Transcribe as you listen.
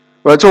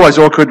Well, it's always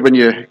awkward when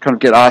you kind of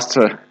get asked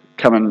to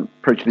come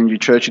and preach in a new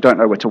church. You don't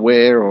know what to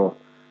wear or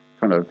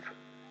kind of,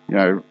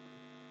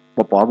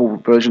 what Bible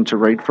version to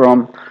read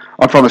from.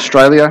 I'm from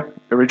Australia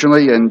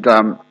originally, and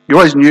you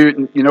always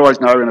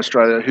know in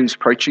Australia who's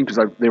preaching because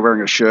they're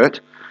wearing a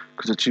shirt,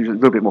 because it's usually a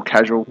little bit more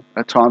casual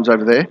at times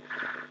over there.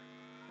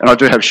 And I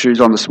do have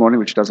shoes on this morning,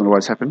 which doesn't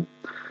always happen.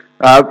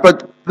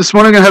 But this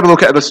morning I'm going to have a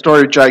look at the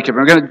story of Jacob.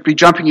 I'm going to be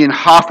jumping in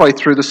halfway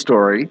through the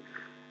story.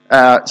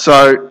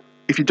 So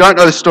if you don't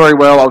know the story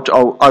well,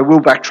 I will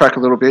backtrack a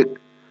little bit.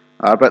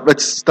 But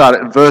let's start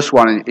at verse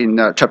 1 in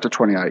chapter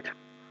 28.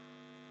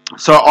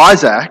 So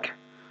Isaac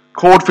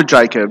called for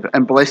Jacob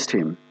and blessed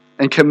him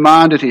and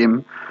commanded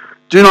him,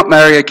 "Do not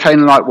marry a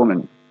Canaanite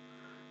woman.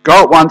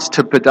 Go at once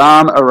to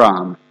Padan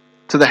Aram,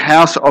 to the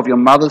house of your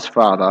mother's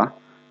father,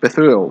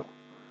 Bethuel.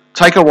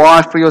 Take a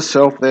wife for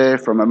yourself there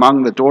from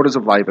among the daughters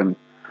of Laban,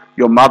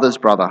 your mother's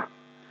brother.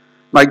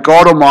 May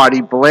God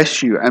Almighty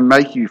bless you and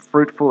make you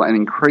fruitful and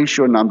increase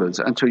your numbers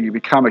until you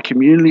become a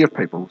community of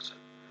peoples.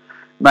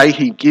 May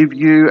he give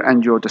you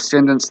and your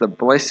descendants the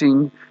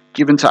blessing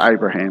given to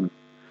Abraham,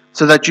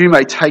 so that you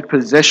may take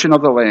possession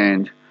of the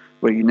land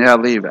where you now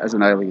live as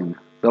an alien,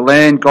 the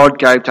land God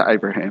gave to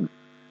Abraham."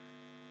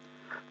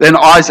 Then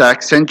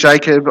Isaac sent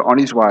Jacob on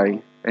his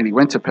way, and he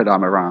went to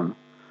Padan Aram,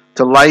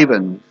 to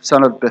Laban,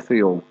 son of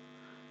Bethuel,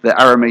 the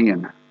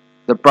Aramean,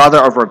 the brother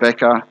of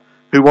Rebekah,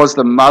 who was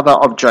the mother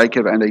of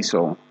Jacob and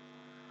Esau.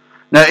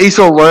 Now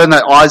Esau learned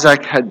that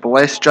Isaac had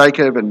blessed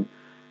Jacob and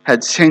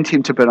had sent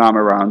him to Padan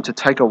Aram to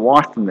take a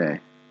wife from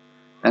there,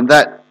 and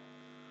that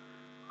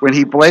when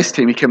he blessed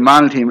him, he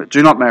commanded him,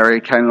 "Do not marry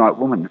a Canaanite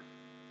woman,"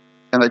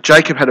 and that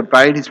Jacob had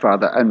obeyed his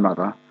father and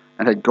mother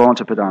and had gone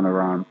to Padan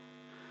Aram.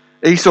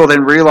 Esau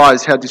then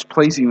realized how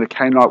displeasing the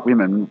Canaanite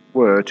women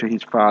were to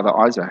his father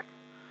Isaac.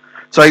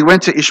 So he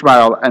went to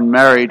Ishmael and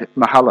married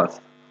Mahalath,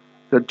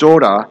 the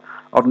daughter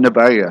of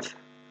Nebaioth,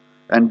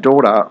 and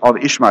daughter of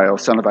Ishmael,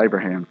 son of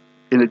Abraham,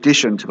 in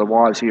addition to the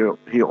wives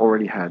he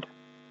already had.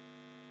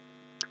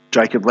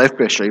 Jacob left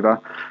Beersheba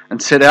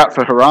and set out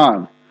for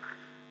Haran.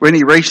 When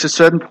he reached a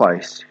certain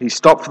place, he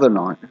stopped for the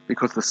night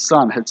because the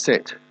sun had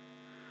set.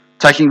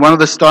 Taking one of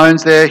the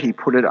stones there, he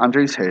put it under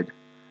his head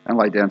and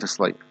lay down to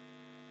sleep.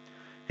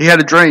 He had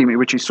a dream in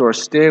which he saw a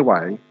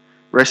stairway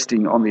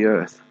resting on the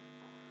earth,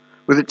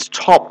 with its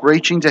top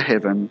reaching to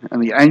heaven,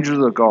 and the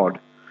angels of God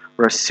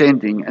were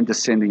ascending and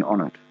descending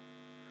on it.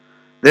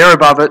 There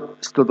above it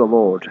stood the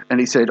Lord, and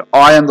he said,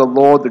 "I am the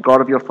Lord, the God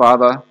of your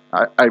father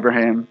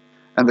Abraham,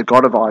 and the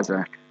God of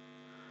Isaac.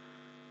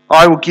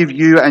 I will give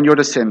you and your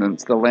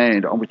descendants the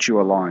land on which you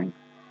are lying.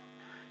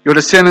 Your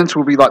descendants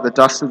will be like the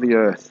dust of the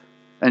earth,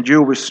 and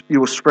you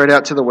will spread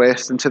out to the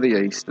west and to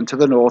the east and to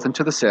the north and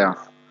to the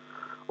south.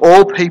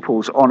 All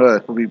peoples on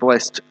earth will be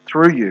blessed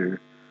through you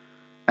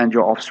and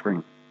your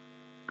offspring.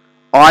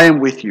 I am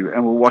with you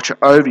and will watch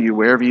over you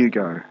wherever you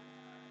go,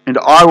 and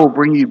I will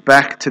bring you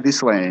back to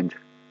this land.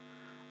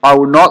 I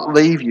will not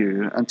leave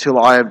you until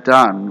I have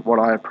done what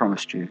I have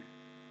promised you."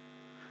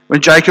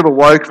 When Jacob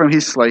awoke from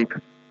his sleep,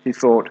 he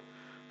thought,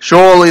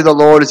 "Surely the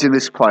Lord is in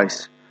this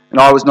place, and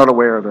I was not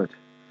aware of it."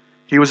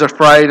 He was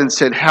afraid and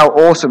said, "How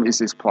awesome is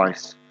this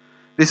place!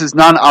 This is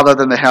none other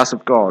than the house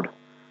of God.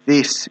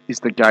 This is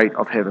the gate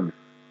of heaven."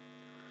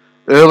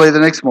 Early the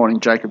next morning,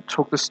 Jacob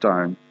took the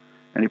stone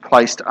and he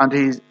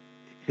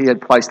had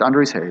placed under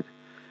his head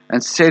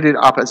and set it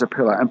up as a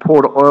pillar and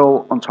poured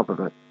oil on top of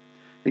it.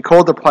 He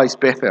called the place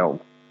Bethel,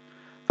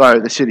 though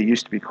the city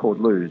used to be called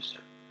Luz.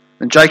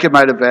 Then Jacob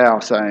made a vow,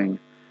 saying,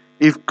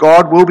 "If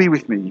God will be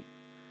with me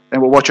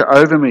and will watch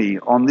over me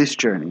on this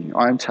journey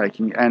I am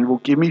taking, and will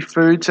give me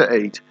food to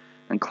eat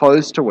and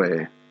clothes to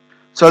wear,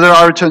 so that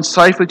I return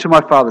safely to my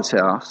father's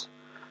house,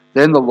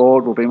 then the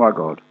Lord will be my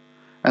God,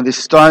 and this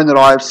stone that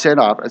I have set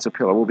up as a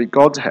pillar will be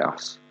God's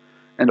house,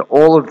 and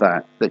all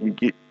that you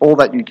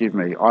give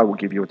me, I will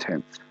give you a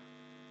tenth."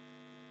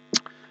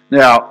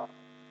 Now,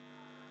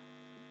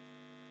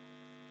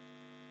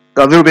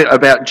 a little bit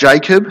about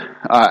Jacob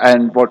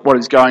and what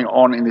is going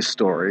on in this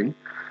story.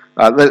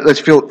 Let's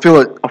fill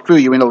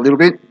you in a little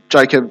bit.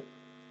 Jacob,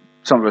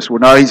 some of us will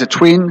know, he's a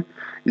twin.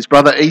 His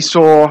brother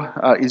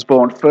Esau is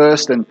born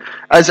first, and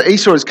as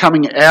Esau is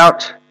coming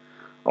out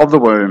of the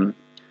womb,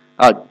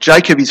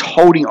 Jacob is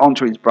holding on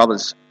to his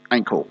brother's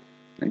ankle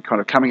and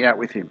kind of coming out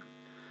with him.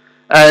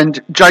 And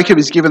Jacob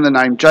is given the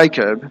name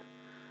Jacob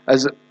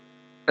as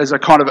a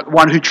kind of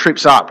one who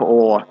trips up,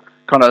 or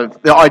kind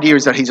of the idea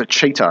is that he's a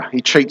cheater.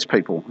 He cheats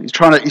people. He's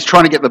trying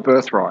to get the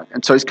birthright,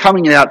 and so he's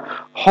coming out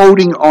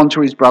holding on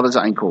to his brother's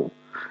ankle.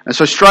 And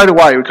so straight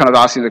away we're kind of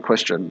asking the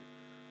question,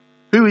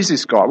 who is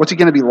this guy? What's he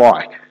going to be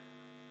like?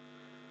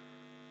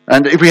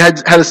 And if we had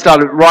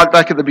started right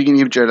back at the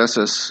beginning of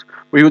Genesis,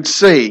 we would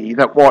see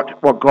that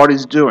what God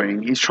is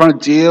doing, he's trying to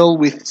deal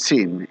with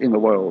sin in the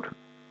world.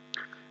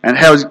 And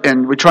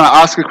we're trying to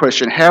ask the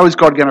question, how is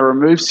God going to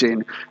remove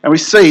sin? And we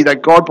see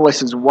that God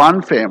blesses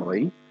one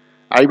family,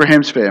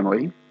 Abraham's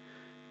family.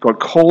 God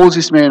calls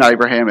this man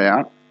Abraham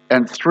out,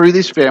 and through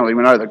this family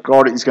we know that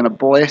God is going to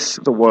bless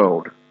the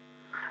world.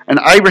 And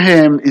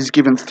Abraham is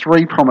given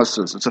three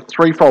promises. It's a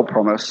threefold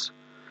promise.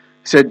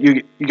 He said,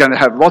 you're going to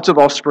have lots of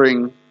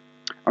offspring.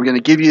 I'm going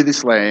to give you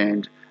this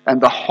land, and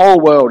the whole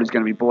world is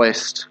going to be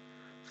blessed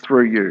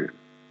through you.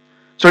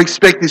 So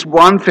expect this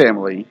one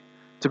family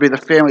to be the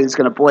family that's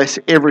going to bless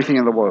everything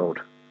in the world.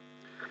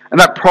 And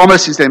that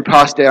promise is then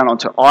passed down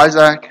onto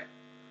Isaac,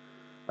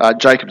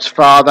 Jacob's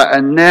father,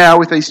 and now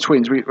with these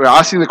twins, we're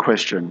asking the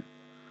question,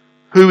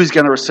 who is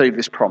going to receive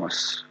this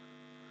promise?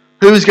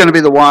 Who is going to be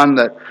the one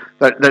that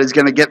is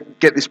going to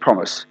get this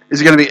promise?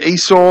 Is it going to be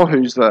Esau,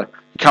 when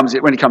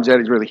he comes out,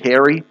 he's really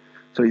hairy,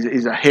 so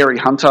he's a hairy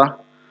hunter?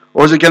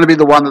 Or is it going to be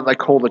the one that they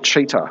call the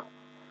cheater?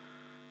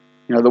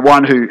 The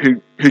one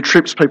who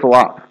trips people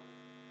up?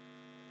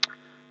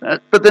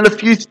 But then a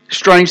few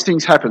strange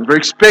things happen. We're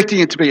expecting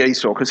it to be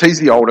Esau because he's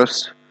the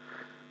oldest.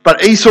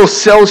 But Esau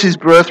sells his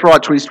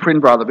birthright to his twin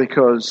brother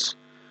because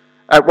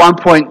at one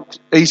point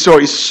Esau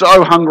is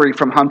so hungry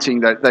from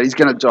hunting that he's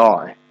going to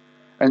die.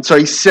 And so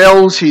he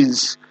sells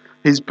his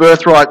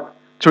birthright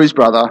to his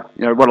brother.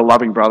 What a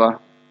loving brother.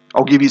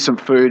 I'll give you some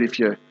food if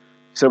you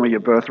sell me your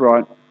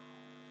birthright.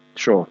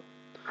 Sure.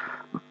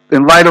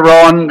 Then later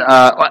on,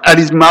 at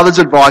his mother's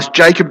advice,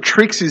 Jacob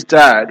tricks his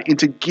dad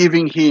into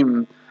giving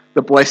him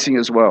the blessing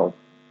as well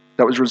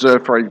that was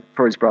reserved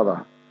for his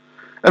brother.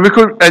 And we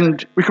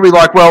could be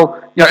like,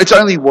 well, it's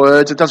only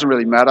words, it doesn't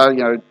really matter,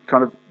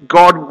 kind of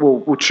God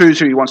will choose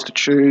who he wants to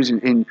choose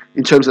in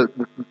terms of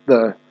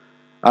the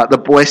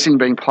blessing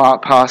being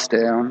passed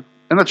down.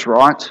 And that's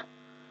right.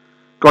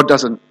 God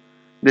doesn't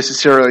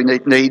necessarily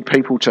need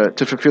people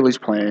to fulfill his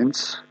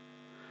plans.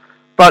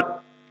 But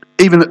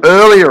even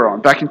earlier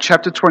on, back in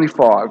chapter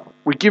 25,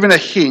 we're given a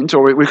hint,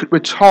 or we're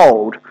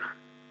told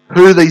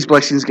who these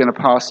blessings are going to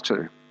pass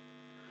to.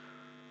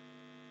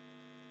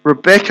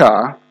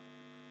 Rebecca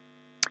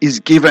is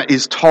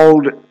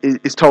told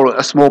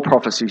a small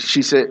prophecy.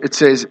 It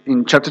says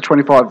in chapter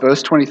 25,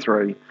 verse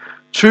 23,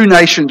 2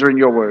 nations are in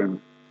your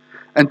womb,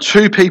 and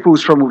 2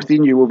 peoples from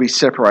within you will be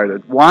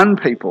separated. One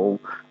people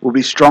will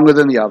be stronger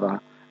than the other,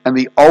 and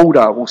the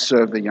older will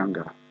serve the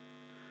younger.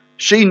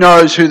 She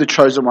knows who the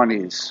chosen one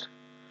is.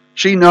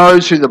 She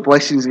knows who the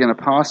blessings are going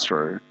to pass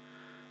through.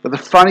 But the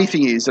funny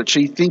thing is that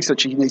she thinks that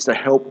she needs to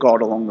help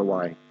God along the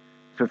way,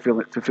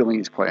 fulfilling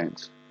his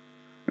plans.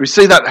 We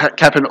see that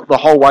happen the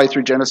whole way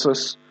through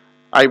Genesis.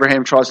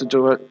 Abraham tries to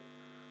do it.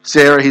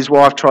 Sarah, his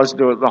wife, tries to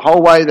do it. The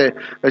whole way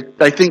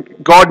they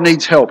think God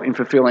needs help in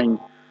fulfilling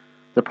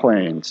the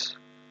plans.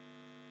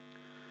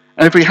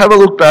 And if we have a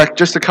look back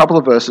just a couple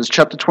of verses,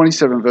 chapter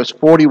 27, verse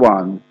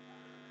 41,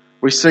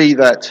 we see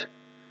that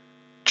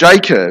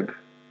Jacob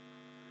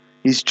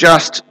he's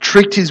just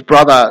tricked his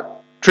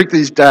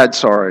dad,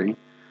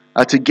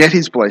 to get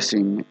his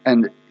blessing,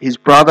 and his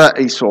brother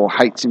Esau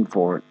hates him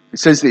for it. It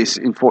says this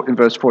in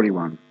verse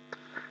 41.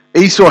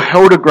 Esau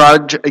held a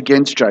grudge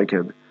against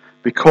Jacob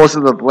because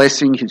of the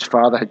blessing his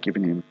father had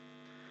given him.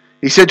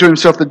 He said to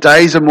himself, the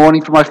days of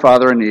mourning for my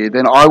father are near,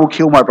 then I will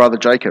kill my brother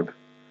Jacob.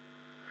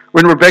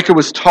 When Rebekah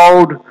was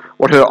told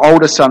what her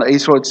older son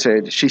Esau had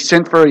said, she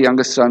sent for her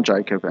youngest son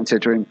Jacob and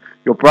said to him,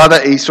 your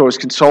brother Esau is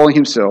consoling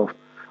himself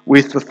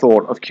with the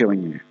thought of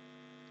killing you.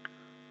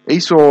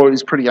 Esau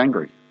is pretty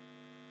angry.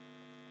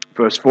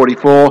 Verse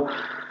 44,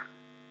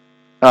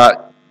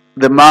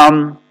 the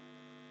mum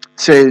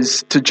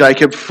says to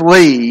Jacob,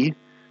 flee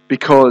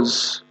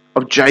because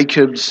of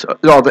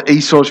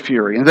Esau's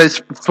fury. And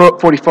verse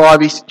 45,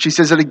 she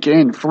says it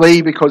again,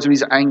 flee because of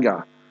his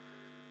anger.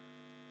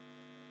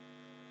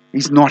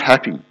 He's not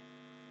happy.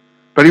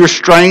 But he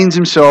restrains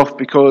himself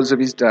because of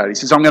his dad. He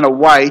says, I'm going to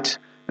wait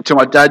until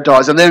my dad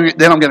dies, and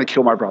then I'm going to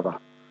kill my brother.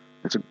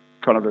 It's a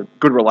kind of a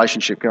good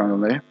relationship going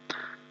on there.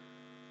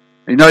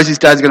 He knows his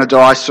dad's going to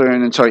die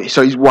soon, and so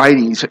he's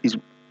waiting. He's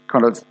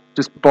kind of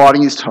just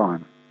biding his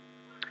time.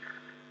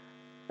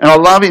 And I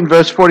love it in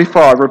verse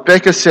 45.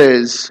 Rebecca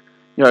says,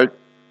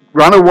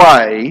 run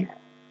away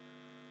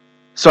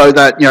so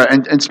that,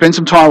 and spend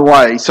some time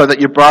away so that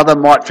your brother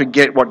might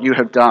forget what you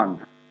have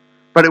done.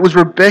 But it was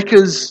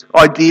Rebecca's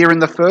idea in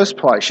the first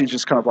place. She's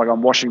just kind of like,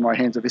 I'm washing my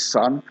hands of this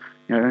son.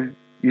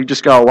 You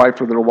just go away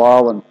for a little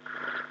while, and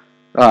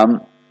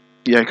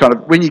kind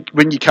of when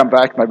you come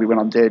back, maybe when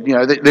I'm dead,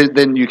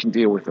 then you can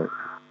deal with it.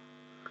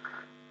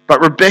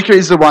 But Rebecca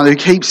is the one who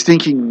keeps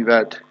thinking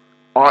that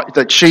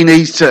she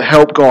needs to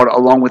help God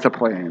along with the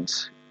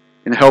plans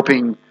in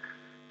helping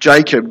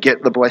Jacob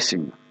get the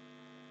blessing.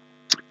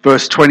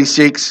 Verse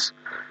 26,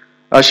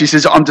 she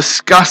says, I'm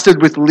disgusted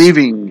with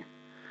living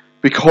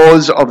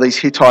because of these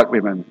Hittite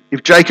women.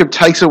 If Jacob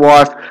takes a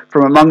wife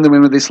from among the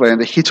women of this land,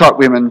 the Hittite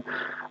women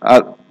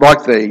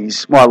like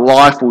these, my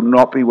life will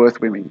not be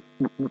worth living.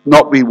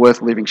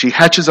 She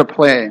hatches a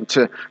plan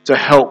to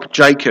help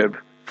Jacob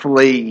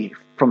flee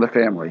from the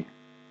family.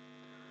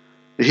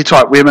 The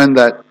Hittite women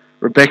that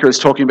Rebecca is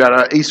talking about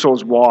are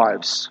Esau's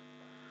wives.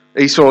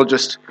 Esau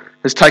just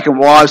has taken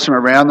wives from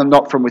around them,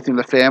 not from within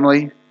the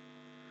family.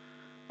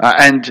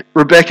 And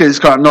Rebecca is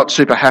kind of not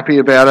super happy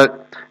about it.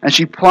 And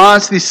she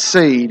plants this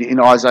seed in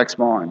Isaac's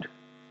mind.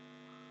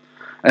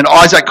 And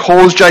Isaac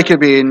calls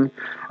Jacob in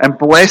and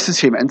blesses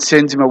him and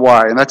sends him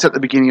away. And that's at the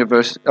beginning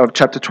of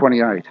chapter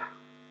 28.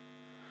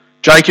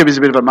 Jacob is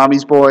a bit of a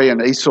mummy's boy,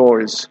 and Esau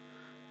is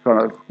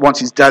kind of wants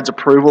his dad's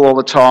approval all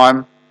the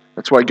time.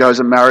 That's why he goes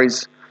and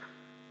marries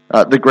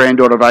the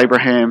granddaughter of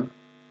Abraham.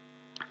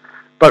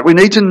 But we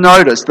need to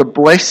notice the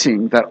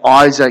blessing that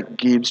Isaac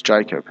gives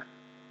Jacob.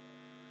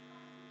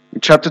 In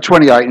chapter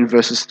 28, in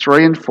verses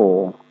 3 and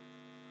 4, it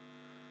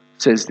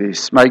says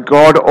this: "May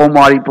God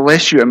Almighty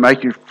bless you and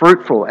make you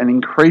fruitful and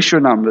increase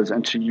your numbers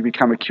until you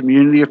become a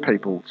community of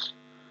peoples.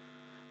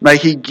 May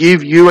he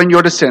give you and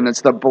your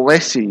descendants the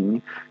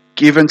blessing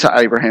given to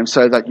Abraham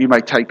so that you may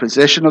take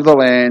possession of the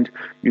land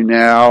you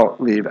now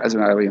live as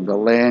an alien, the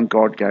land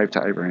God gave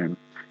to Abraham."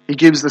 He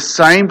gives the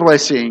same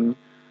blessing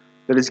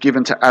that is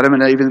given to Adam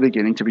and Eve in the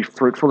beginning, to be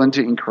fruitful and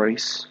to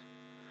increase.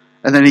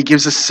 And then he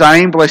gives the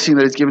same blessing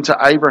that is given to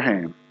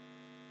Abraham.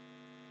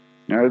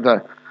 You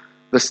know,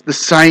 the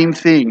same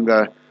thing,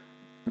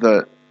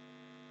 the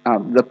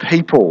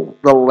people,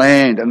 the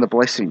land, and the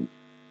blessing.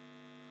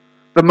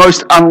 The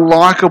most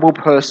unlikable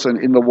person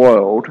in the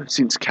world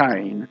since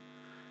Cain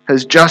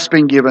has just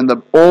been given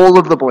all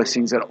of the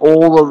blessings and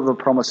all of the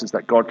promises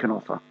that God can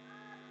offer.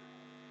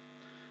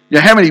 You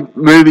know, how many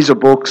movies or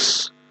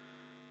books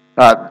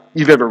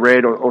you've ever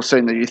read or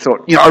seen that you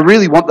thought, I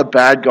really want the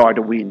bad guy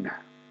to win?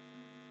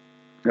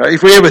 You know,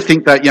 if we ever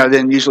think that,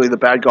 then usually the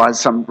bad guy has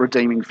some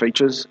redeeming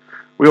features.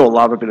 We all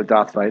love a bit of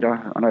Darth Vader,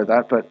 I know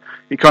that, but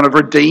he kind of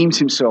redeems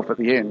himself at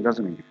the end,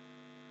 doesn't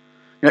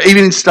he?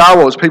 Even in Star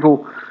Wars,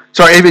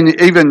 even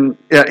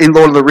in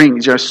Lord of the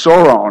Rings,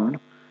 Sauron,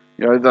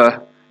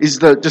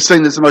 just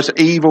seen as the most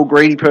evil,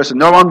 greedy person.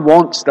 No one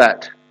wants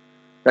that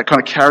kind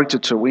of character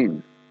to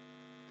win.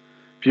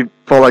 If you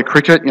follow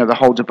cricket, the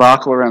whole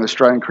debacle around the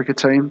Australian cricket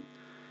team,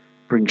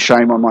 bring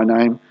shame on my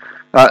name.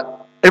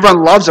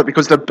 Everyone loves it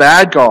because the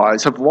bad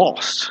guys have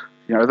lost.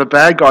 The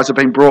bad guys have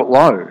been brought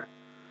low.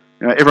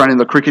 Everyone in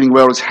the cricketing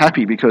world is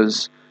happy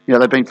because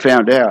they've been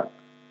found out.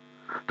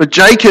 But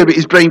Jacob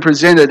is being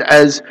presented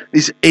as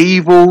this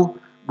evil,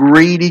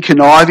 greedy,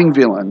 conniving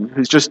villain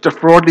who's just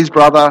defrauded his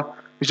brother,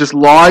 who's just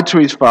lied to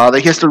his father.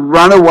 He has to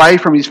run away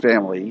from his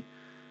family,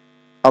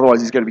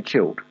 otherwise he's going to be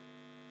killed.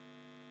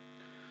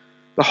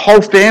 The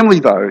whole family,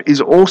 though,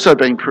 is also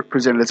being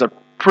presented as a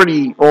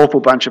pretty awful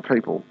bunch of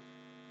people.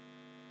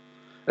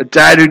 A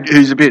dad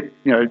who's a bit,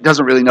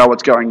 doesn't really know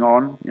what's going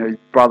on.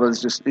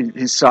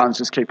 His sons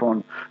just keep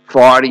on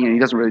fighting and he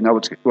doesn't really know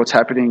what's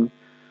happening.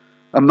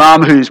 A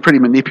mum who's pretty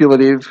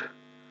manipulative.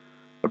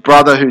 A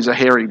brother who's a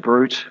hairy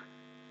brute.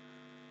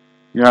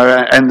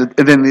 And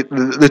then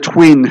the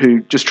twin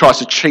who just tries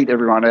to cheat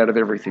everyone out of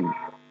everything.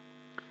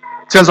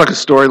 Sounds like a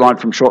storyline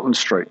from Shortland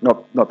Street.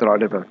 Not that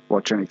I'd ever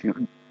watch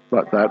anything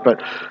like that,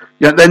 but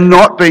they're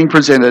not being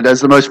presented as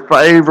the most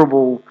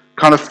favourable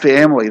kind of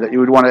family that you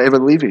would want to ever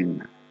live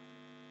in.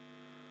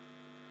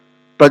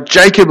 But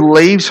Jacob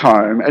leaves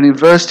home, and in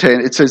verse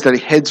 10 it says that he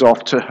heads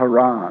off to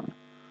Haran.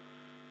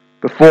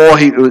 Before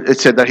it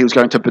said that he was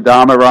going to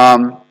Padan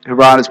Aram.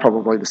 Haran is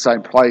probably the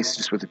same place,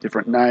 just with a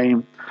different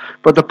name.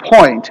 But the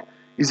point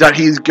is that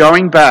he is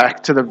going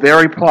back to the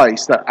very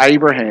place that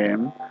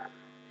Abraham,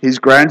 his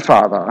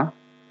grandfather,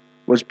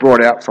 was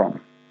brought out from.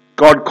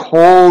 God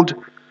called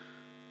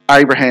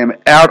Abraham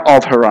out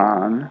of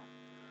Haran,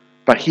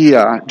 but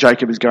here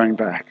Jacob is going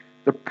back.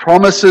 The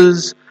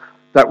promises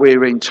that we're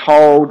being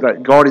told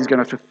that God is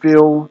going to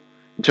fulfill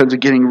in terms of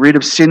getting rid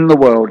of sin in the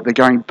world, they're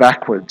going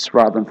backwards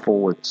rather than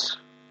forwards.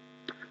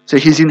 So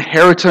his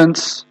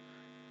inheritance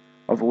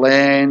of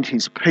land,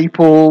 his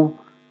people,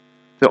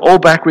 they're all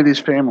back with his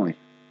family.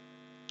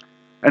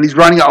 And he's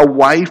running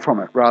away from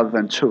it rather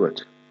than to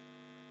it.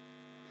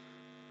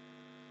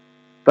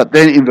 But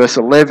then in verse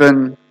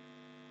 11,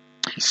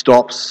 he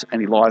stops and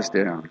he lies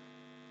down.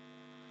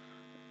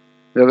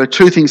 There are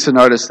two things to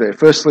notice there.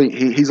 Firstly,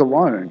 he's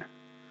alone,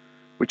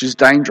 which is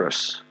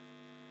dangerous.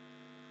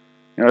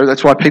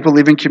 That's why people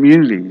live in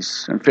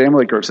communities and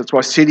family groups. That's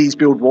why cities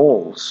build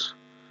walls.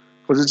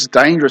 Because it's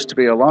dangerous to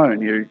be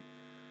alone. You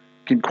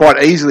can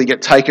quite easily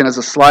get taken as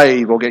a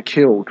slave or get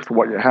killed for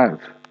what you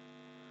have.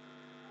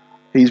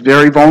 He's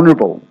very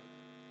vulnerable.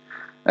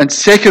 And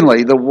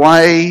secondly, the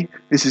way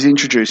this is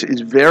introduced is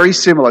very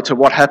similar to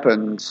what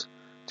happens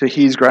to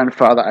his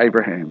grandfather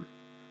Abraham.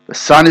 The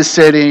sun is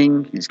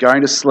setting, he's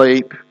going to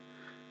sleep.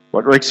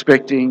 What we're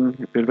expecting,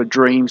 a bit of a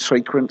dream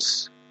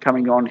sequence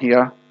coming on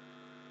here.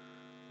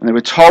 And then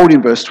we're told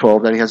in verse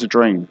 12 that he has a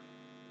dream.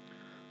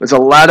 There's a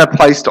ladder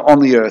placed on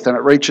the earth and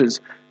it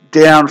reaches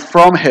down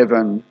from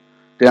heaven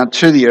down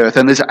to the earth,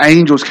 and there's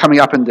angels coming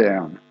up and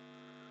down.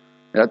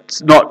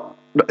 It's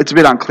a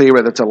bit unclear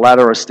whether it's a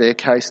ladder or a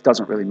staircase,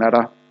 doesn't really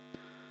matter.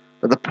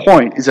 But the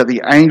point is that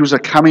the angels are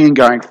coming and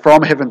going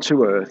from heaven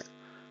to earth,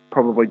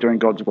 probably doing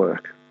God's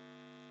work.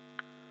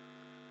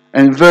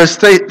 And in verse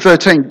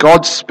 13,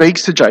 God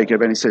speaks to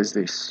Jacob and he says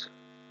this: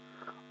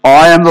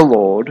 I am the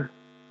Lord,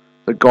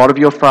 the God of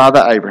your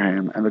father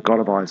Abraham and the God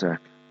of Isaac.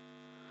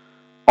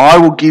 I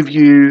will give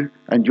you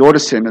and your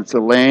descendants the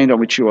land on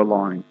which you are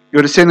lying.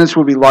 Your descendants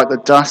will be like the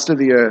dust of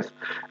the earth,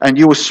 and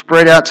you will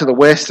spread out to the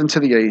west and to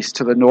the east,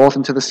 to the north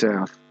and to the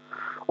south.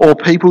 All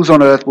peoples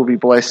on earth will be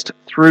blessed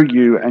through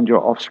you and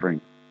your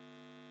offspring.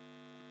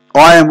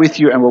 I am with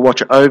you and will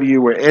watch over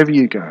you wherever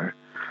you go,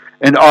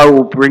 and I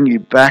will bring you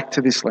back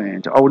to this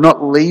land. I will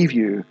not leave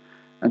you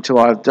until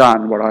I have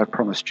done what I have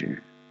promised you.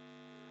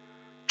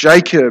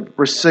 Jacob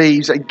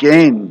receives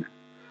again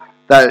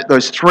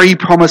those three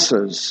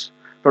promises,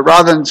 but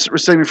rather than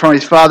receiving from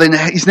his father,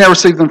 he's now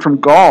received them from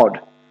God.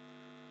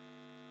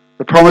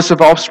 The promise of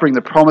offspring,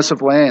 the promise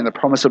of land, the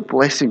promise of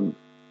blessing.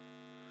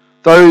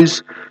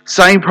 Those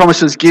same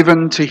promises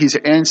given to his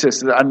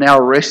ancestors are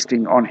now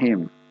resting on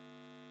him.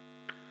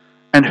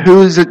 And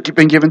who has it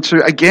been given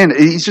to? Again,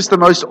 he's just the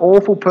most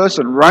awful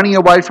person, running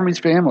away from his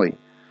family.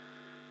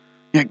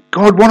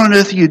 God, what on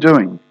earth are you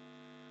doing?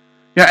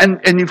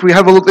 And if we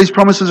have a look, these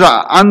promises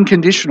are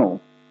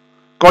unconditional.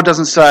 God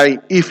doesn't say,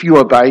 if you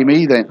obey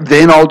me,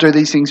 then I'll do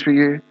these things for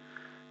you.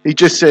 He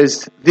just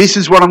says, this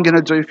is what I'm going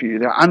to do for you.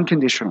 They're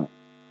unconditional.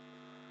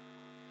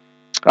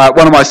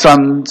 One of my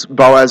sons,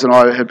 Boaz, and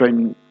I have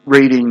been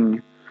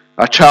reading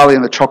Charlie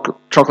and the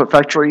Chocolate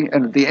Factory.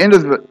 And at the end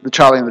of the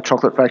Charlie and the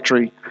Chocolate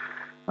Factory,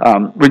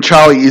 when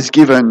Charlie is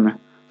given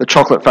the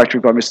chocolate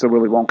factory by Mr.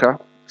 Willy Wonka,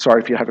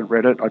 sorry if you haven't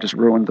read it, I just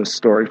ruined the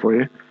story for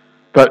you.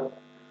 But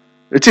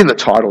it's in the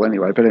title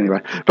anyway,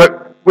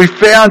 But we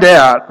found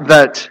out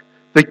that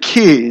the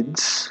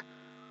kids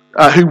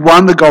who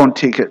won the golden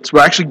tickets were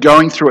actually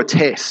going through a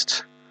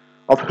test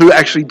of who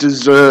actually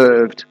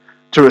deserved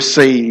to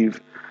receive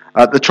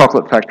the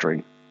chocolate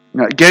factory.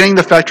 Getting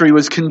the factory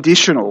was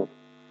conditional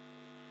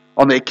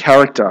on their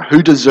character,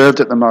 who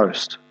deserved it the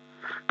most.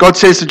 God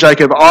says to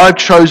Jacob, I've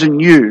chosen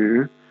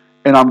you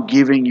and I'm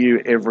giving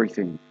you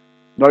everything.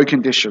 No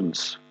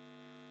conditions,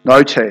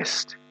 no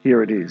test.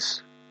 Here it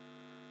is.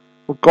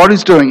 What God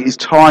is doing is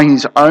tying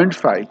his own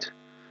fate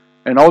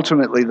and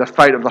ultimately the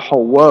fate of the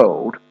whole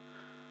world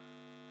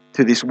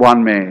to this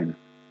one man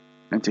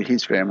and to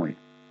his family.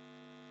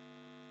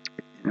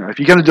 If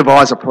you're going to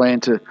devise a plan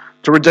to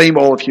redeem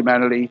all of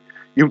humanity,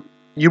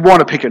 you want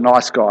to pick a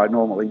nice guy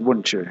normally,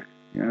 wouldn't you?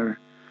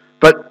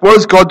 But what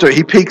does God do?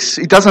 He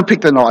doesn't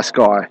pick the nice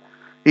guy.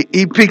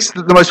 He picks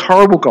the most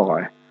horrible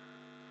guy.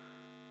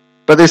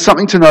 But there's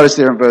something to notice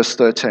there in verse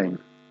 13.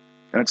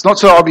 And it's not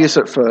so obvious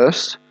at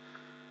first,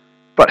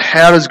 but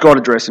how does God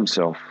address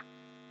himself?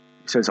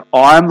 He says,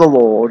 I am the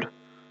Lord,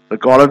 the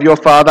God of your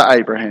father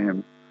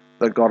Abraham,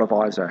 the God of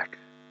Isaac.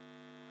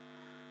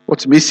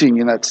 What's missing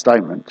in that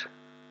statement?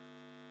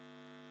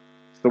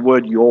 It's the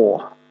word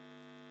your.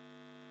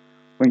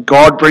 When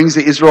God brings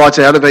the Israelites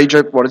out of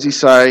Egypt, what does he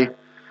say?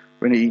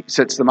 When he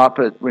sets them up,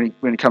 when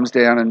he comes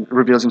down and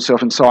reveals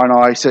himself in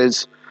Sinai, he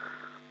says,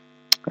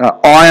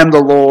 I am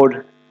the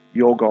Lord,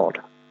 your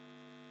God.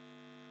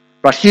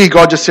 But here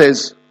God just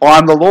says, I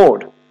am the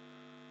Lord.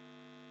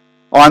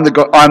 I'm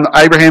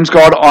Abraham's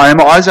God, I am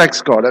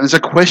Isaac's God. And there's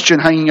a question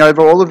hanging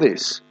over all of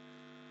this.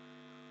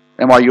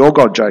 Am I your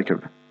God,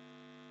 Jacob?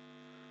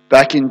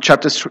 Back in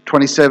chapter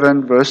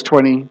 27, verse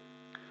 20,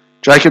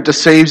 Jacob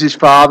deceives his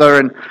father,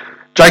 and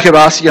Jacob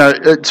asks,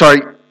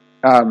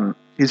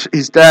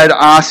 his dad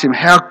asks him,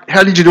 how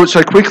did you do it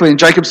so quickly? And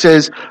Jacob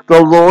says,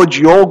 the Lord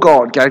your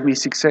God gave me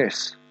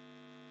success.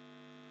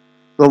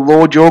 The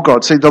Lord your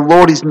God. See, the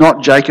Lord is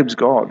not Jacob's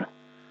God.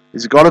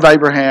 He's the God of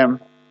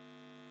Abraham,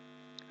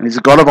 and he's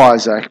the God of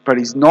Isaac, but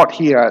he's not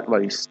here, at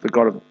least, the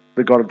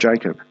God of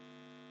Jacob.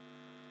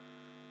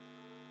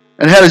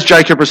 And how does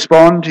Jacob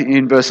respond?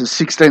 In verses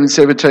 16 and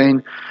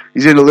 17,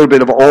 he's in a little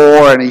bit of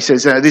awe, and he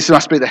says, this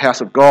must be the house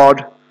of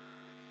God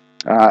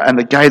and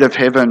the gate of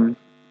heaven.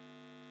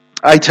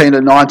 18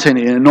 and 19,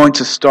 he anoints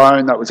a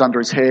stone that was under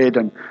his head,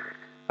 and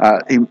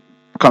he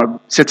kind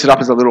of sets it up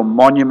as a little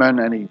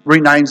monument, and he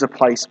renames the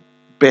place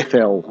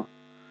Bethel,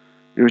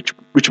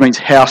 which means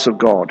house of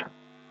God.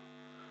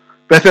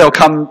 Bethel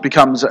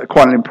becomes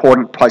quite an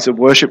important place of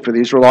worship for the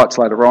Israelites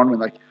later on when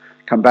they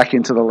come back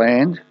into the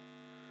land.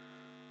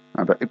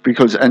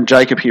 And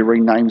Jacob here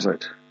renames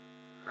it.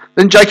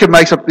 Then Jacob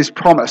makes up this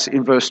promise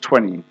in verse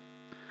 20.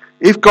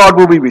 If God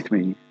will be with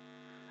me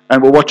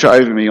and will watch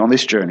over me on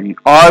this journey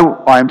I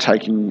am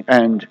taking,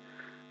 and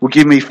will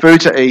give me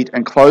food to eat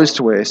and clothes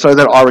to wear, so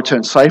that I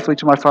return safely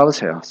to my father's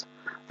house,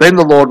 then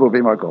the Lord will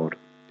be my God.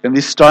 And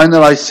this stone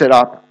that I have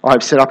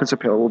set up as a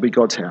pillar will be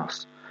God's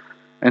house.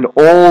 And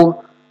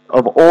all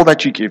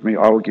that you give me,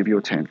 I will give you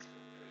a tenth.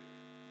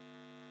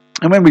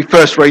 And when we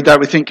first read that,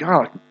 we think,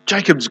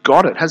 Jacob's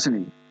got it, hasn't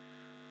he?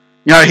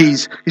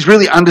 He's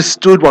really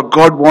understood what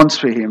God wants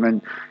for him,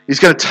 and he's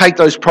going to take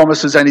those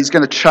promises and he's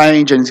going to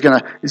change, and he's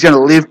going to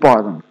live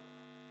by them.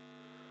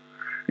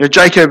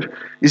 Jacob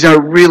is in a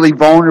really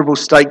vulnerable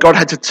state. God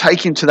had to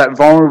take him to that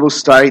vulnerable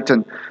state,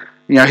 and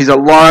he's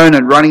alone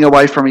and running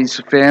away from his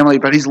family,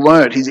 but he's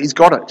learned, he's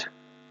got it.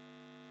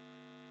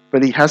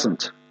 But he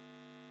hasn't.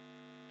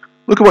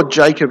 Look at what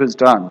Jacob has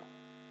done.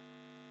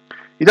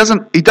 He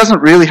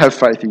doesn't really have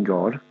faith in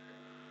God.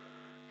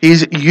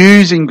 He's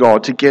using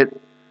God to get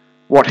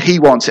what he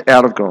wants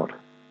out of God.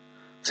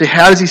 See,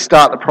 how does he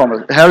start the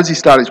promise? How does he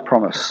start his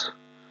promise?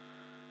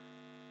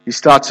 He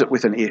starts it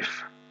with an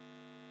if.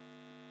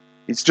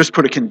 He's just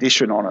put a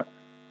condition on it.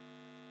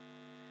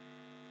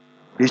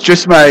 He's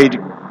just made,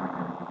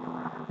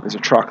 there's a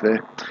truck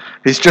there.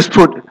 He's just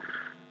put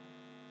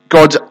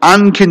God's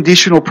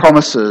unconditional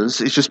promises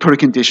is just put a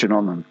condition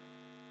on them.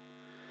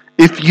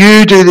 If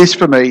you do this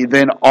for me,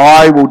 then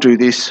I will do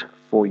this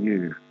for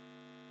you.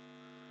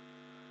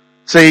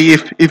 See,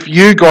 if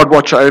you, God,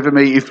 watch over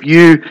me, if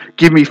you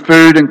give me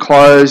food and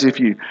clothes, if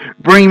you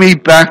bring me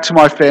back to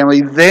my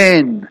family,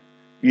 then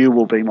you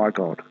will be my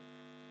God.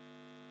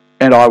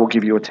 And I will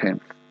give you a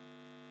tenth.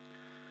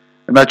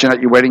 Imagine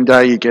at your wedding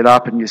day, you get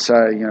up and you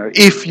say,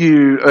 if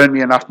you earn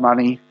me enough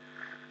money,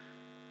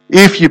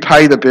 if you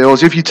pay the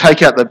bills, if you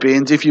take out the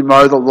bins, if you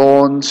mow the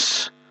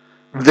lawns,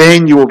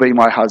 then you will be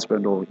my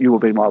husband or you will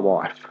be my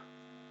wife.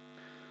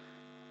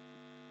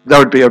 That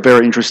would be a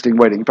very interesting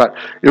wedding, but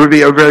it would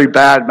be a very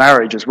bad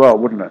marriage as well,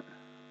 wouldn't it?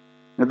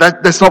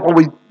 That's not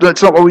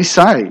what we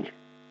say.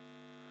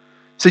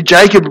 See,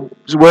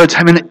 Jacob's words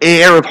have an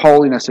air of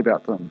holiness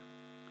about them,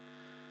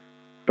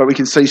 but we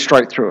can see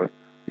straight through it.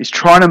 He's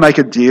trying to make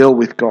a deal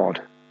with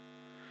God.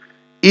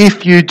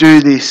 If you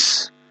do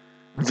this,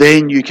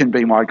 then you can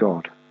be my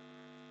God.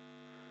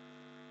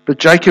 But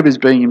Jacob is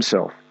being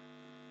himself.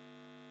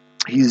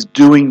 He's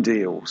doing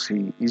deals.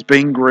 He's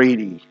being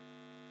greedy.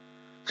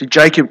 So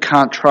Jacob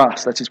can't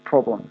trust. That's his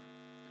problem.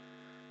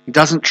 He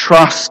doesn't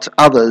trust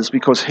others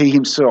because he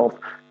himself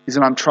is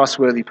an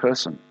untrustworthy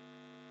person.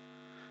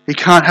 He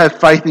can't have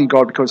faith in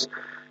God because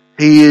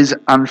he is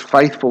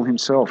unfaithful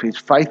himself. He's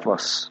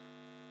faithless.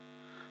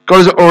 God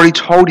has already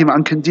told him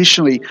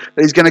unconditionally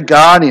that he's going to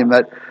guard him,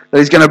 that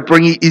he's going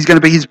to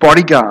be his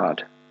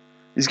bodyguard.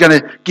 He's going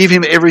to give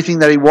him everything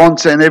that he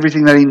wants and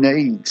everything that he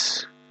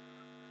needs.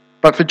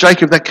 But for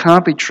Jacob, that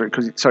can't be true,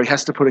 so he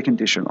has to put a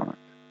condition on it.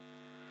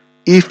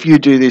 If you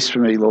do this for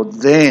me, Lord,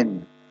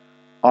 then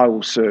I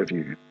will serve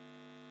you.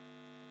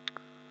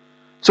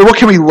 So what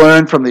can we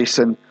learn from this,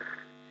 and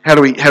how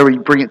do we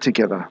bring it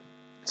together?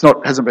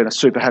 Hasn't been a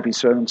super happy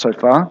sermon so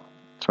far.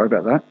 Sorry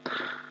about that.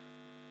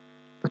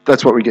 But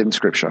that's what we get in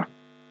Scripture.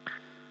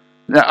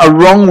 Now, a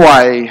wrong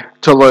way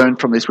to learn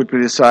from this would be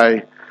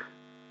to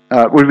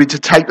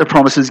take the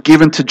promises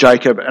given to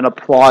Jacob and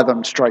apply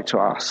them straight to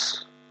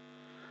us.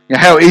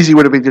 How easy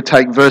would it be to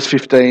take verse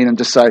 15 and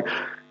just say,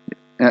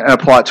 and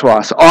apply it to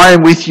us. I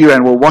am with you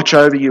and will watch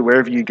over you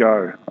wherever you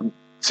go. I'm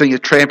seeing a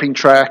tramping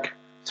track,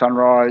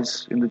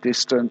 sunrise in the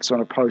distance on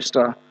a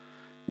poster.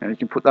 You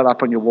can put that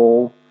up on your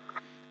wall.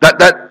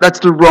 That's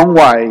the wrong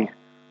way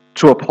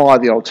to apply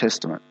the Old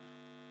Testament,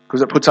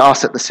 because it puts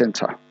us at the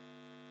centre.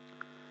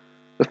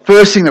 The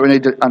first thing that we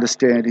need to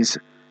understand is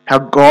how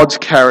God's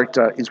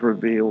character is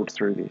revealed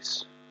through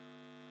this.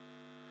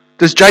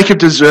 Does Jacob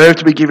deserve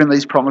to be given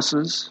these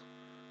promises?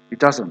 He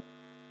doesn't.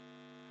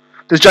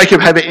 Does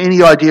Jacob have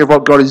any idea of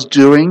what God is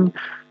doing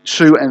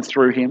to and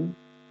through him?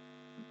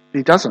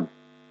 He doesn't.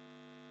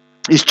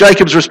 Is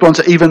Jacob's response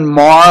even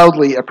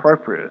mildly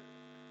appropriate?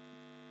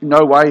 In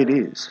no way it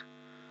is.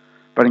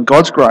 But in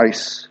God's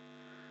grace,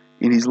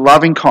 in his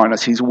loving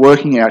kindness, he's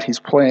working out his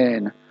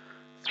plan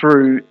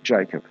through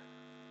Jacob.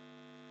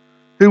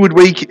 We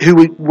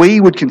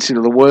would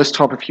consider the worst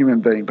type of human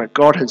being, but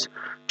God has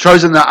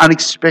chosen the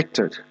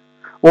unexpected,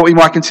 what we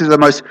might consider the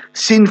most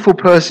sinful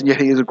person,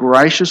 yet he is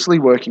graciously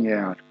working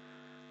out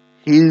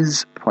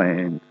his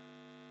plan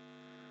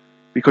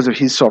because of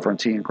his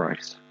sovereignty and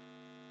grace.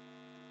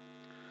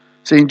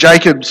 See, in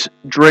Jacob's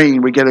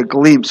dream, we get a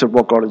glimpse of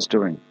what God is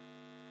doing.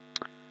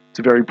 It's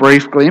a very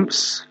brief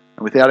glimpse,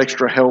 and without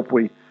extra help,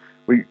 we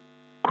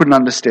couldn't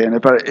understand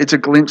it, but it's a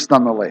glimpse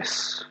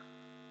nonetheless.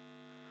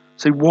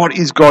 See, what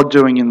is God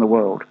doing in the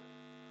world?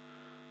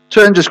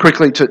 Turn just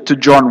quickly to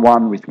John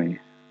 1 with me.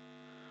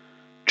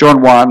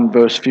 John 1,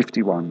 verse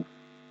 51.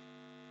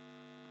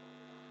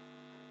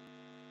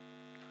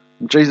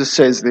 And Jesus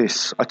says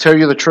this, I tell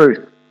you the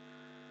truth.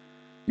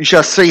 You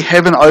shall see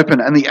heaven open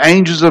and the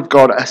angels of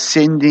God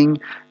ascending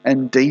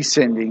and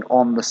descending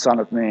on the Son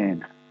of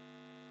Man.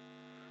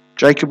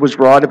 Jacob was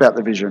right about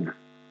the vision.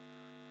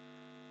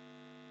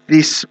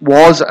 This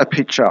was a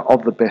picture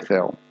of the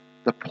Bethel,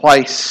 the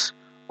place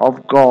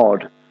of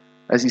God,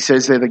 as he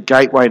says there, the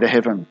gateway to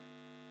heaven.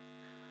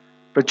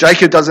 But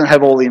Jacob doesn't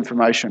have all the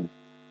information.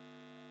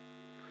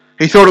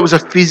 He thought it was a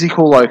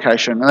physical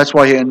location, and that's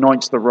why he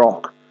anoints the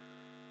rock.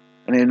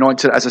 And he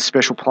anoints it as a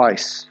special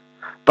place.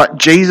 But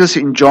Jesus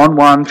in John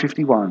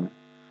 1:51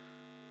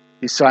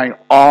 is saying,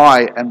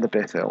 I am the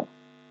Bethel.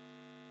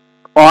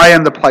 I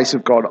am the place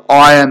of God.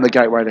 I am the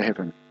gateway to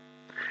heaven.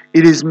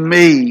 It is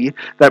me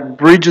that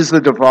bridges the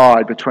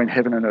divide between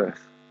heaven and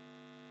earth.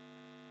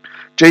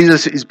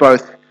 Jesus is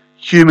both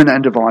human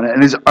and divine,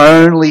 and it is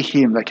only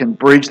him that can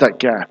bridge that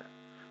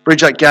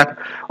gap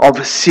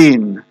of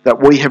sin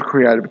that we have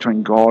created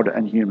between God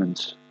and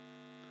humans.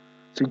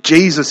 So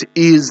Jesus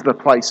is the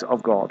place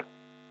of God.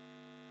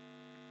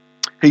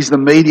 He's the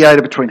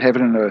mediator between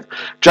heaven and earth.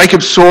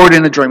 Jacob saw it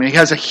in a dream, and he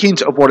has a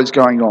hint of what is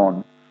going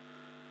on.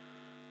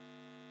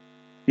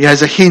 He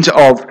has a hint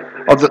of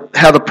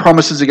how the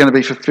promises are going to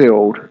be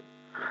fulfilled.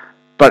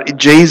 But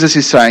Jesus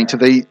is saying to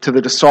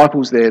the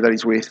disciples there that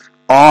he's with,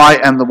 I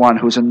am the one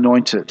who is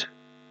anointed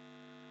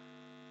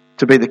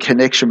to be the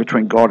connection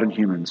between God and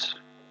humans.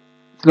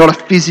 It's not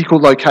a physical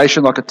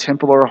location like a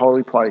temple or a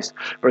holy place,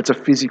 but it's a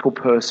physical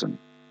person.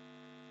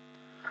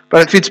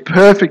 But it fits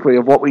perfectly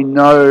of what we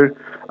know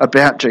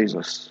about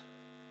Jesus.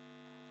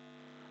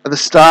 At the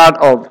start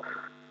of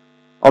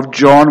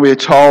John, we are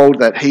told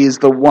that he is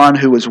the one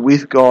who was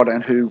with God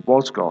and who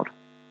was God.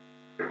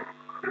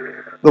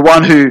 The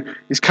one who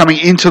is coming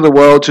into the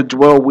world to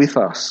dwell with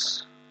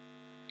us.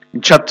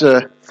 In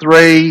chapter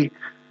 3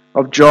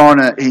 of John,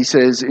 he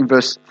says, in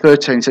verse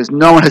 13, he says,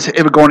 "No one has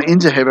ever gone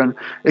into heaven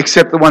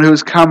except the one who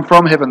has come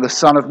from heaven, the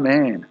Son of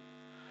Man."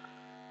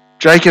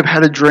 Jacob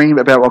had a dream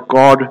about what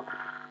God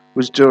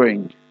was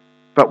doing,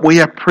 but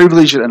we are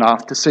privileged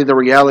enough to see the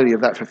reality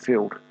of that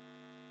fulfilled.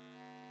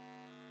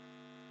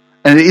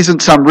 And it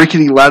isn't some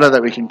rickety ladder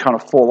that we can kind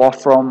of fall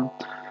off from.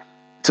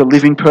 It's a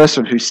living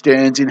person who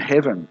stands in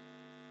heaven,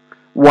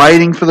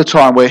 waiting for the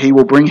time where he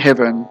will bring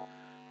heaven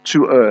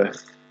to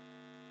earth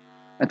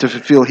and to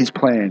fulfill his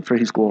plan for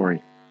his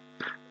glory.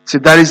 So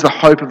that is the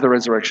hope of the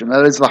resurrection.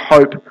 That is the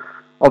hope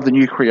of the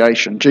new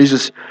creation.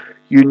 Jesus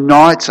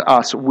unites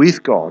us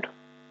with God.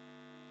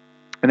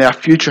 And our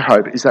future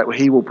hope is that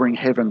he will bring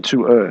heaven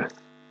to earth.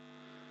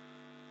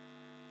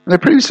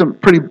 And they're some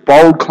pretty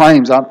bold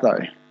claims, aren't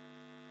they?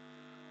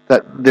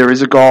 That there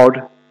is a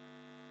God,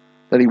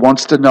 that he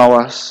wants to know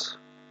us,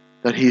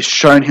 that he has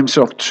shown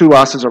himself to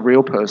us as a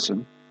real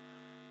person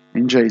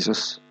in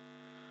Jesus.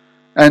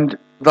 And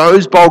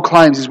those bold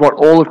claims is what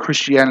all of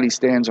Christianity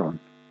stands on.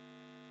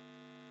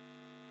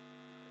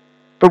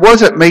 But what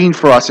does it mean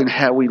for us in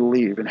how we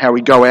live and how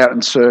we go out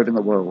and serve in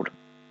the world?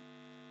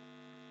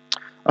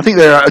 I think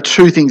there are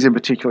two things in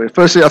particular.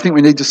 Firstly, I think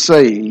we need to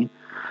see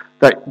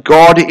that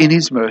God in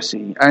his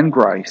mercy and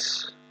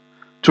grace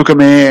took a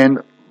man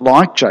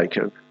like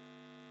Jacob,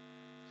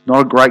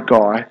 not a great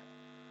guy,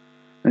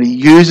 and he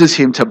uses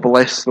him to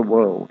bless the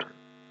world.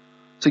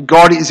 So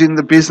God is in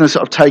the business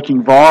of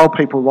taking vile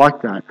people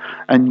like that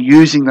and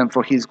using them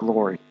for his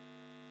glory.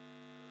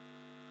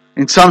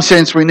 In some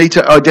sense, we need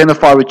to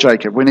identify with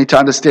Jacob. We need to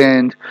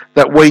understand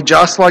that we,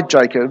 just like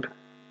Jacob,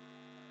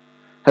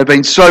 have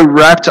been so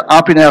wrapped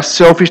up in our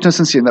selfishness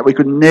and sin that we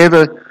could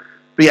never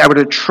be able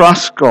to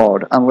trust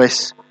God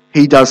unless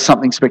he does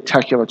something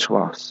spectacular to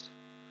us.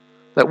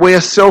 That we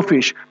are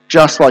selfish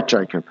just like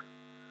Jacob.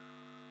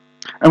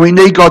 And we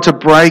need God to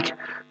break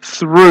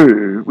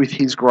through with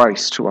his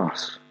grace to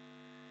us.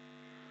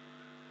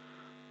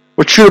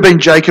 What should have been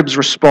Jacob's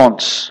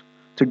response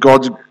to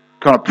God's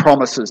kind of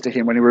promises to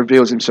him when he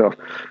reveals himself?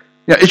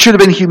 It should have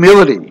been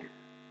humility.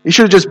 He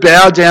should have just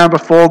bowed down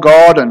before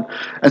God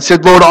and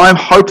said, "Lord, I am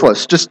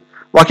hopeless. Just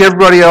like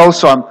everybody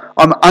else, I'm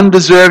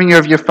undeserving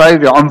of your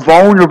favour. I'm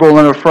vulnerable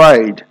and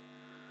afraid.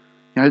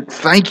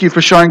 Thank you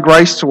for showing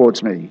grace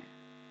towards me."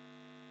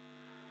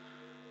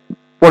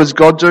 What does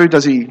God do?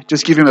 Does he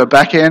just give him a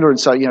backhander and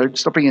say,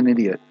 stop being an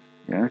idiot?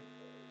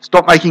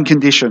 Stop making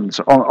conditions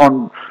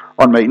on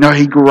me. No,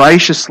 he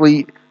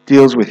graciously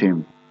deals with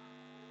him.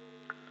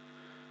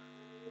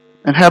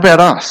 And how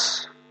about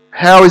us?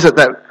 How is it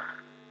that,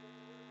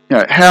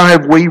 how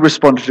have we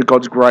responded to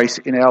God's grace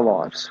in our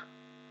lives?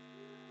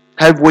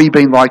 Have we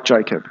been like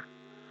Jacob,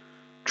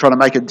 trying to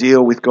make a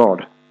deal with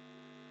God?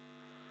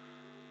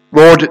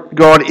 Lord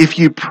God, if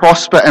you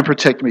prosper and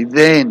protect me,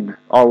 then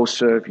I will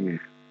serve you.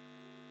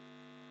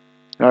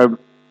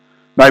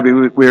 Maybe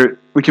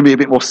we can be a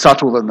bit more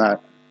subtle than that,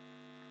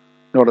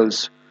 not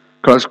as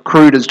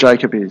crude as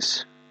Jacob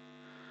is.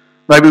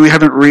 Maybe we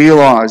haven't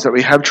realised that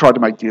we have tried to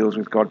make deals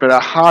with God, but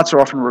our hearts are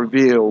often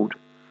revealed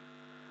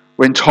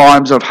when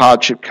times of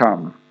hardship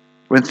come,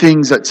 when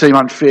things that seem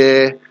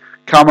unfair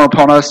come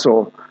upon us,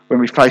 or when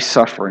we face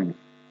suffering.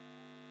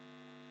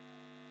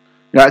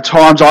 At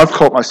times I've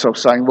caught myself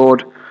saying,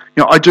 "Lord,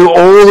 I do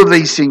all of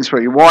these things for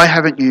you. Why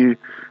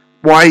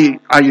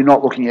are you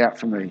not looking out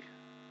for me?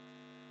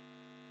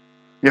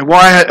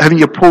 Why haven't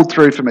you pulled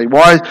through for me?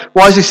 Why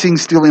is this thing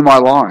still in my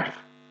life?"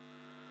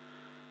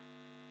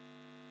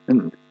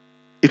 And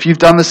if you've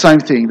done the same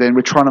thing, then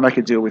we're trying to make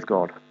a deal with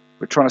God.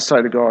 We're trying to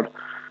say to God,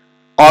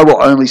 "I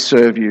will only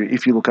serve you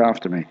if you look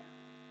after me."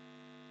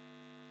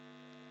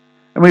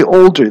 And we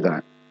all do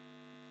that.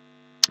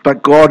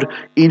 But God,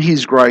 in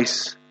his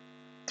grace,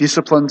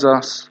 disciplines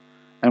us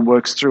and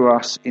works through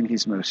us in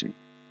his mercy.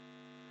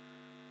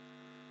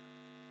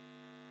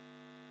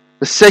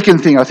 The second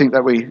thing I think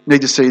that we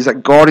need to see is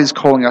that God is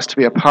calling us to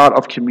be a part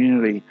of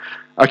community,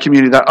 a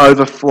community that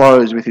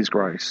overflows with his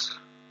grace.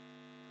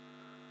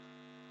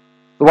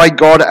 The way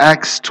God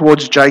acts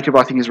towards Jacob,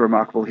 I think, is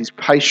remarkable. He's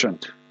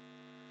patient.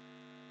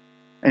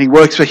 And he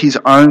works for his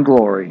own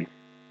glory.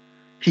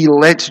 He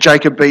lets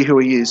Jacob be who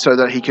he is so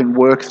that he can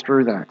work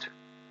through that.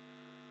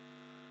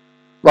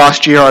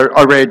 Last year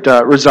I read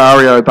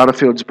Rosario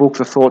Butterfield's book,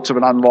 The Thoughts of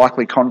an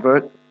Unlikely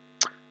Convert.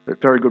 A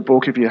very good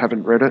book if you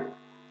haven't read it.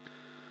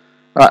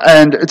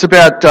 And it's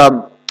about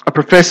a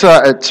professor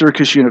at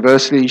Syracuse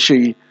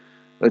University.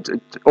 It's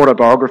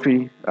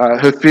autobiography.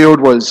 Her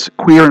field was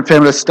queer and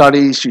feminist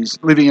studies. She's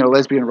living in a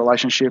lesbian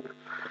relationship.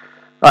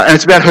 And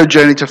it's about her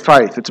journey to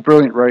faith. It's a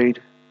brilliant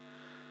read.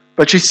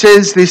 But she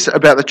says this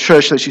about the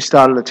church that she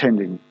started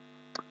attending.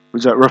 It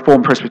was a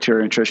Reformed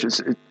Presbyterian church.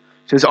 It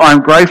says, "I am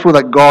grateful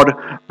that God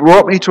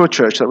brought me to a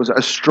church that was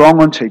as strong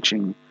on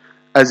teaching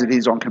as it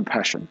is on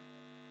compassion."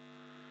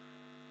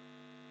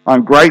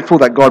 I'm grateful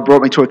that God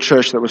brought me to a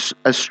church that was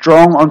as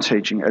strong on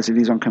teaching as it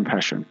is on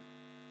compassion.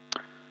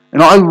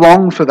 And I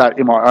long for that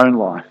in my own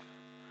life.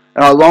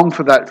 And I long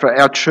for that for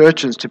our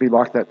churches to be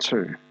like that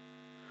too.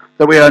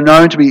 That we are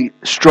known to be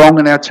strong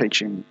in our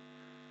teaching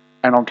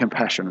and on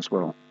compassion as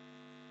well.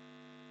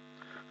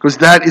 Because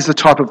that is the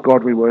type of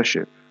God we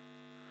worship.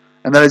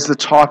 And that is the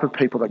type of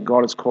people that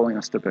God is calling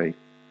us to be.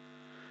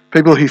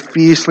 People who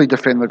fiercely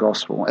defend the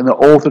gospel and the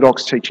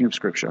orthodox teaching of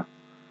Scripture,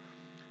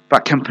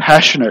 but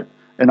compassionate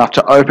enough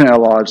to open our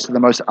lives to the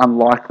most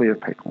unlikely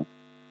of people.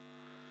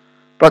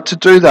 But to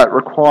do that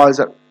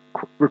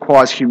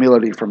requires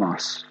humility from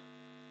us,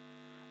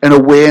 an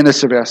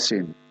awareness of our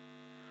sin,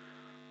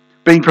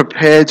 being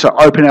prepared to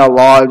open our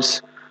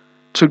lives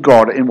to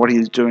God in what He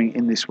is doing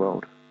in this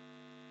world.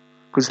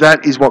 Because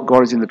that is what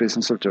God is in the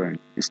business of doing,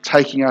 is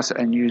taking us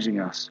and using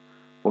us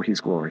for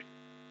His glory.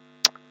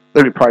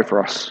 Let me pray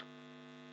for us.